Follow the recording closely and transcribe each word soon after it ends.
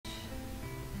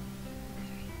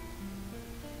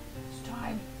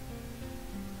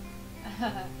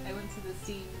I went to the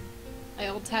Steam. I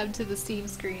alt-tabbed to the Steam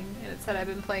screen, and it said I've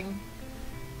been playing.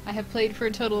 I have played for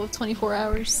a total of 24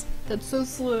 hours. That's so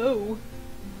slow.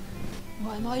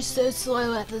 Why am I so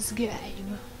slow at this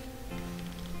game?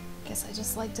 Guess I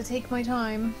just like to take my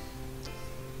time.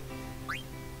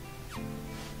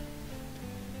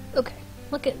 Okay,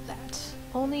 look at that.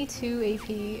 Only 2 AP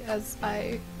as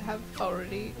I have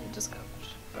already discovered.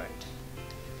 Right.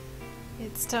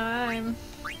 It's time.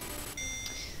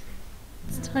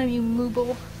 It's time, you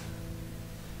mooble.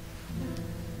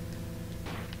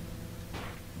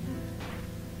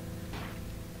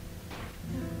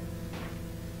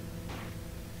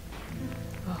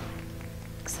 Oh,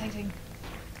 exciting.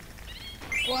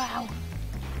 Wow.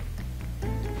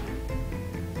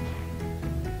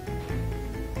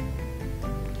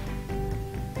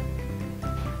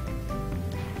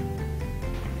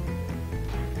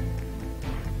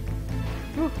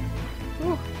 Ooh,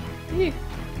 ooh, ee,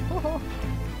 oh,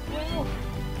 wow.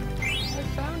 I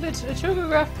found it! A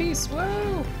Chocograph piece!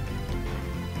 Whoa!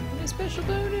 And a special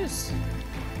bonus!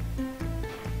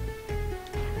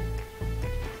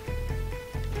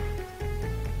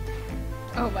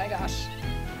 Oh my gosh.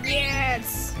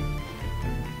 Yes!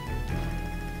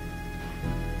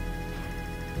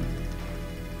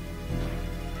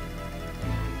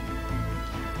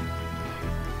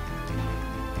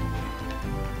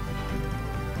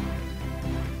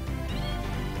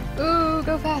 Ooh,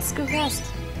 go fast, go fast!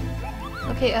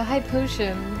 Okay, a high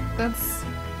potion. That's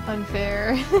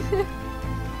unfair.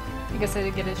 I guess I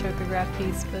did get a Chocograph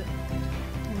piece, but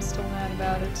I'm still mad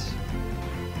about it.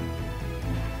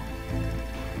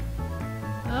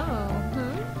 Oh.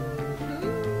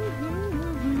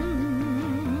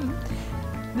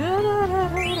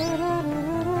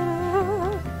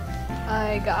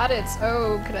 I got it.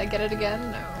 Oh, could I get it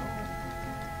again? No.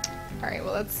 Alright,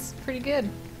 well that's pretty good.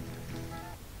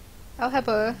 I'll have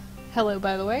a hello,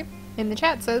 by the way. In the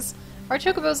chat says, are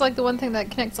Chocobos like the one thing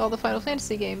that connects all the Final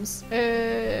Fantasy games?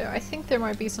 I think there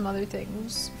might be some other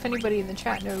things. If anybody in the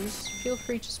chat knows, feel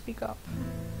free to speak up.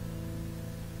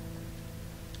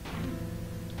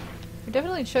 There are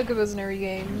definitely Chocobos in every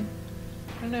game.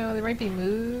 I don't know, there might be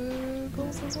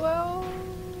Moogles as well?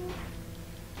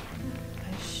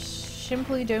 I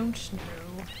simply don't know.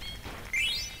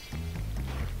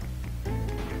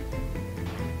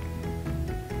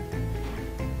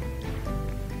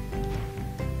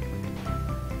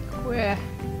 We're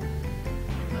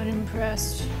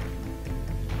unimpressed.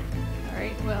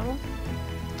 Alright, well,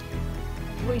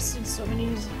 I've wasted so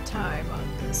many time on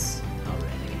this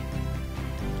already.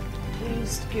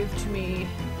 Please give to me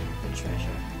the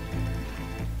treasure.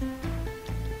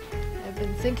 I've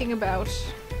been thinking about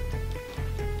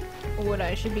what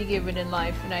I should be given in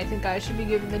life, and I think I should be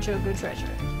given the Choco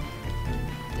treasure.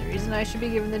 The reason I should be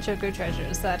given the Choco treasure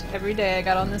is that every day I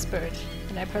got on this bird,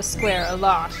 and I pressed square a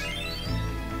lot.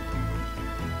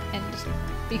 And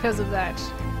because of that,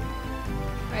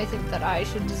 I think that I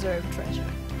should deserve treasure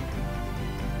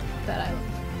that I love.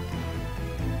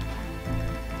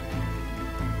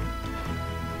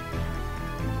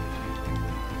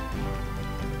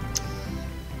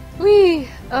 Whee!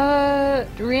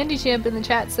 Randy Champ in the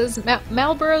chat says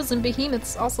Malboros and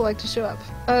Behemoths also like to show up.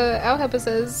 Alhepa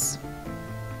says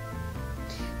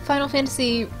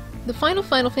the final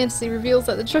Final Fantasy reveals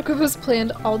that the Chocobos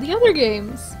planned all the other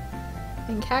games.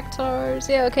 And Cactars.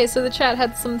 Yeah, okay, so the chat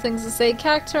had some things to say.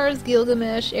 Cactars,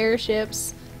 Gilgamesh,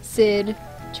 airships, Sid,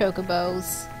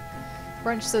 Chocobos.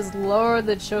 Brunch says, Lord,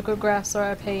 the Chocographs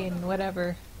are a pain.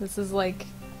 Whatever. This is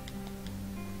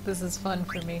fun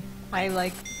for me. I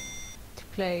like to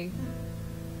play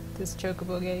this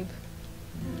Chocobo game.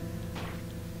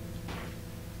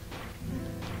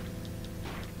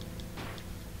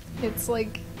 It's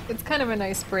kind of a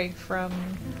nice break from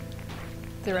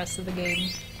the rest of the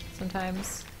game.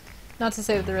 Sometimes. Not to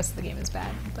say that the rest of the game is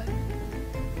bad, but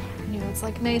you know, it's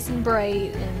like nice and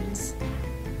bright and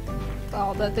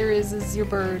all that there is your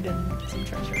bird and some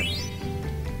treasure.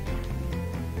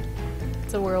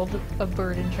 It's a world of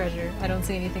bird and treasure. I don't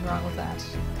see anything wrong with that.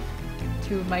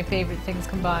 Two of my favorite things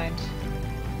combined.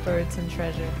 Birds and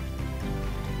treasure.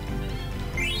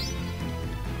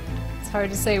 It's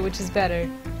hard to say which is better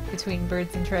between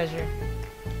birds and treasure.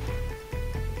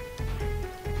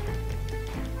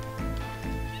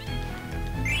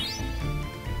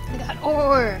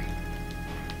 Ore!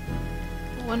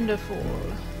 Wonderful.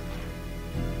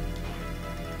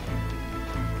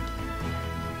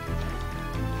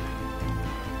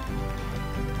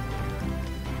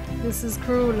 This is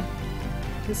cruel.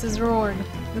 This is Rorn.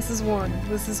 This is Worn.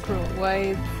 This is cruel.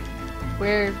 Why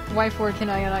for can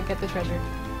I not get the treasure?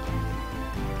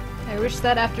 I wish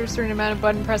that after a certain amount of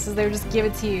button presses they would just give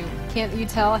it to you. Can't you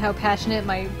tell how passionate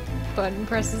my button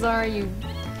presses are, you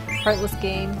heartless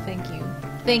game? Thank you.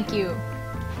 Thank you.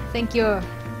 Thank you.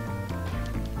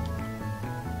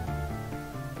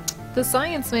 The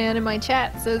science man in my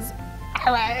chat says,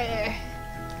 howdy.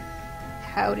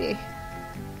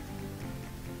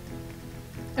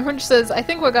 Orange says, I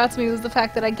think what got to me was the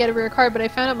fact that I get a rare card, but I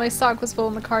found out my stock was full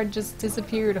and the card just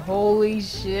disappeared. Holy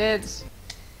shit.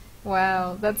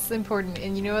 Wow, that's important.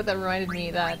 And you know what? That reminded me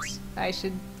that I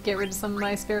should get rid of some of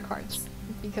my spare cards.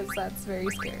 Because that's very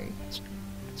scary.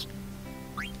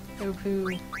 Oh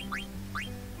poo.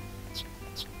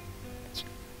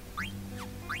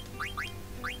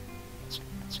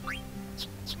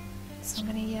 So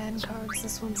many yen cards,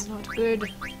 this one's not good.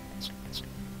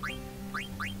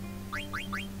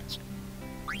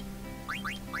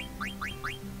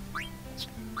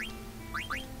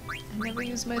 I never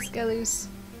use my Skellies.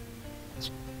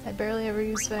 I barely ever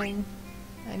use Fang.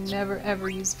 I never ever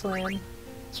use Flan.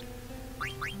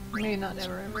 Maybe not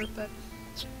never ever, but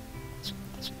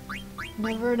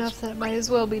never enough that it might as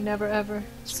well be never ever.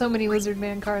 So many Lizard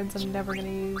Man cards I'm never gonna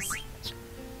use.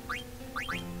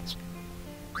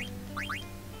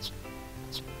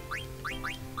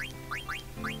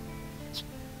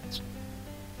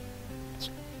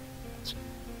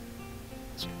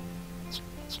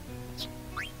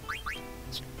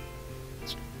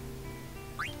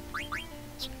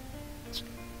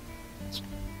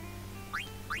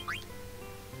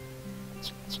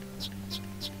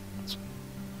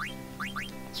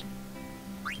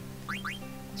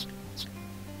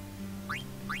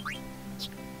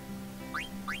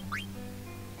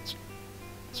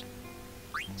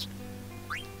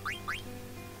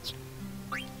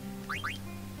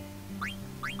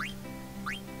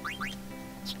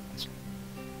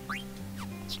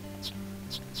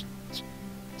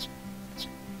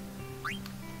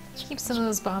 Keep some of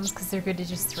those bombs because they're good to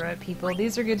just throw at people.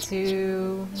 These are good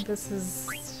too. This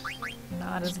is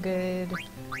not as good.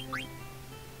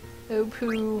 Oh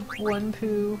poo, one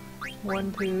poo,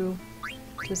 one poo,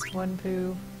 just one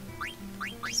poo,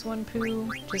 just one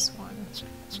poo, just one.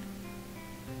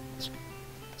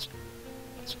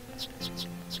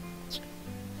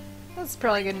 That's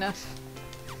probably good enough.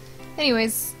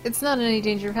 Anyways, it's not in any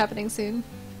danger of happening soon.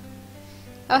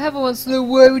 Alheva wants to know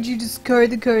why would you discard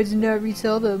the cards and not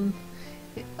resell them?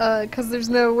 Cause there's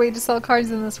no way to sell cards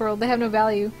in this world. They have no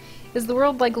value. Is the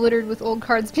world like littered with old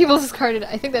cards people discarded?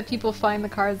 I think that people find the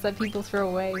cards that people throw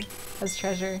away as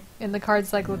treasure, and the card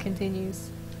cycle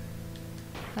continues.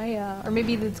 Or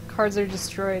maybe the cards are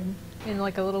destroyed in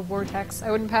like a little vortex.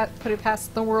 I wouldn't put it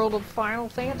past the world of Final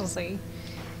Fantasy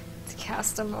to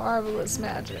cast a marvelous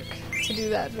magic to do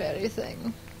that very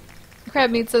thing.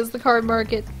 Crabmeat says the card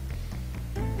market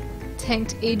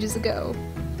tanked ages ago.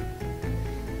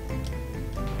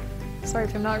 Sorry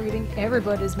if I'm not reading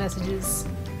everybody's messages.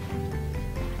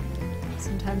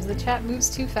 Sometimes the chat moves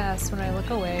too fast when I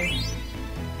look away.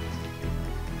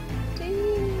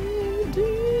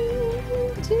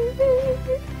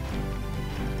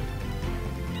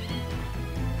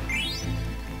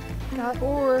 Got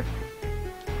ore.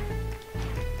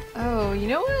 Oh, you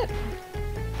know what?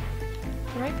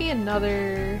 There might be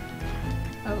another...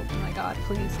 Oh my god,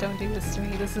 please don't do this to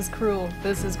me. This is cruel.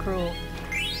 This is cruel.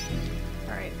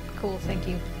 Alright, cool, thank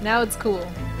you. Now it's cool.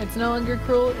 It's no longer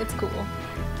cruel, it's cool.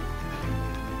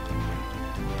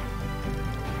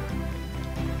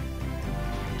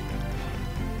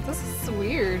 This is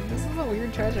weird. This is a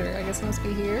weird treasure. I guess it must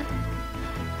be here.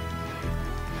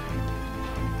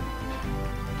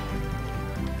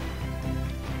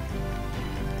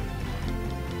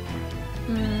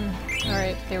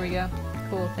 Alright, there we go.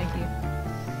 Cool, thank you.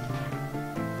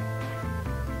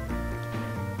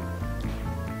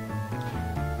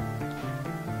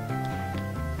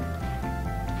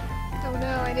 Oh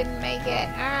no, I didn't make it.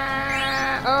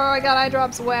 Ah! Oh, I got eye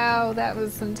drops. Wow, that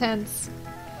was intense.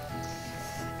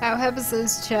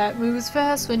 Alheba chat moves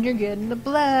fast when you're getting a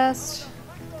blast.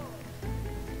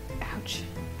 Ouch.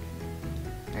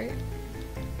 Alright.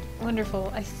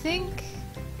 Wonderful. I think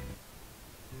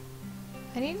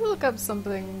I need to look up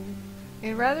something.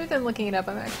 And rather than looking it up,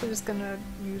 I'm actually just gonna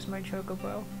use my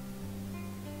Chocobo.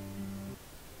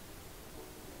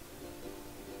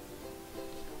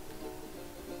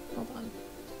 Hold on.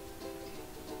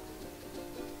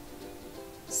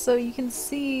 So you can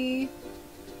see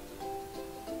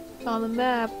on the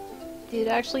map, it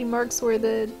actually marks where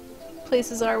the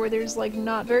places are where there's like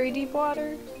not very deep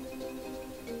water.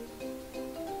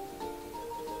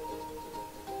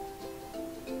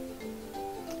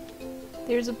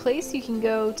 There's a place you can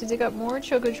go to dig up more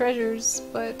Choco treasures,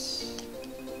 but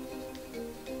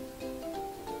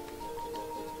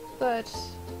but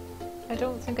I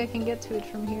don't think I can get to it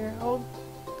from here.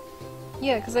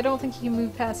 Yeah, because I don't think you can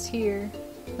move past here.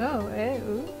 Oh,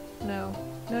 ooh. No.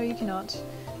 No, you cannot.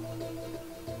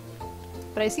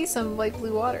 But I see some light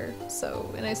blue water,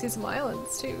 so, and I see some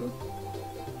islands too.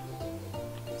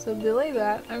 So delay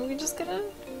that. I'm just gonna...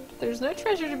 There's no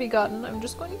treasure to be gotten, I'm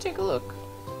just going to take a look.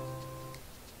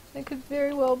 I could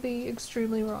very well be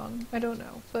extremely wrong. I don't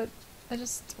know, but I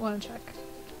just want to check.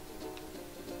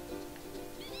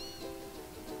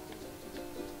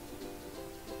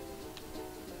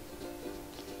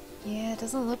 Yeah, it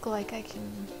doesn't look like I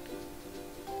can...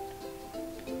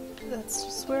 That's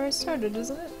just where I started,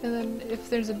 isn't it? And then if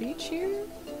there's a beach here?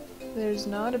 There's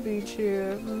not a beach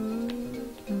here.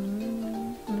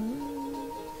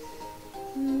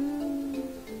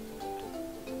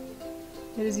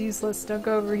 It is useless. Don't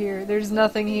go over here. There's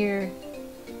nothing here.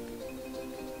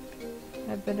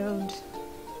 I've been owned.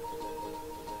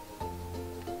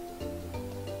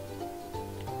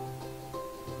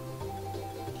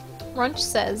 Runch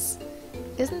says,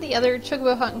 isn't the other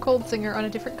Chocobo Hot and Cold singer on a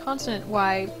different continent?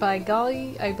 Why, by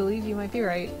golly, I believe you might be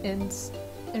right. And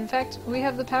in fact, we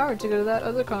have the power to go to that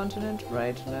other continent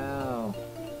right now.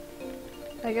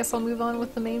 I guess I'll move on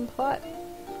with the main plot.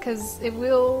 Because it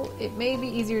may be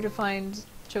easier to find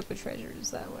Choco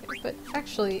treasures that way. But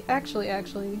actually, can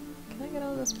I get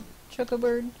on this Choco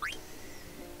bird?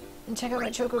 And check out my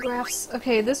Chocographs?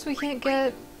 Okay, this we can't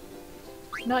get.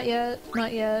 Not yet,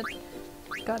 not yet.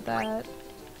 Got that.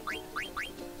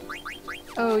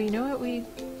 Oh, you know what we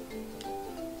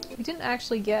didn't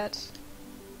actually get?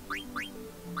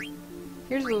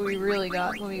 Here's what we really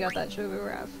got when we got that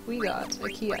Chocograph. We got a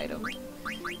key item.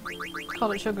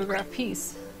 Called a Chocograph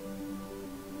piece.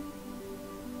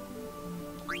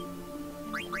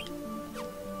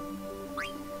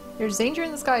 There's danger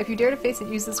in the sky. If you dare to face it,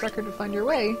 use this record to find your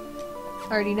way. I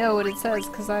already know what it says,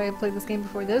 because I have played this game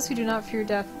before. Those who do not fear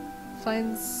death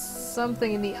find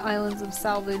something in the islands of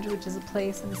Salvage, which is a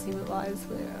place, and see what lies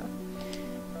there.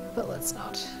 But let's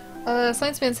not.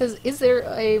 Science Man says, is there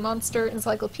a monster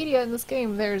encyclopedia in this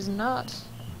game? There's not.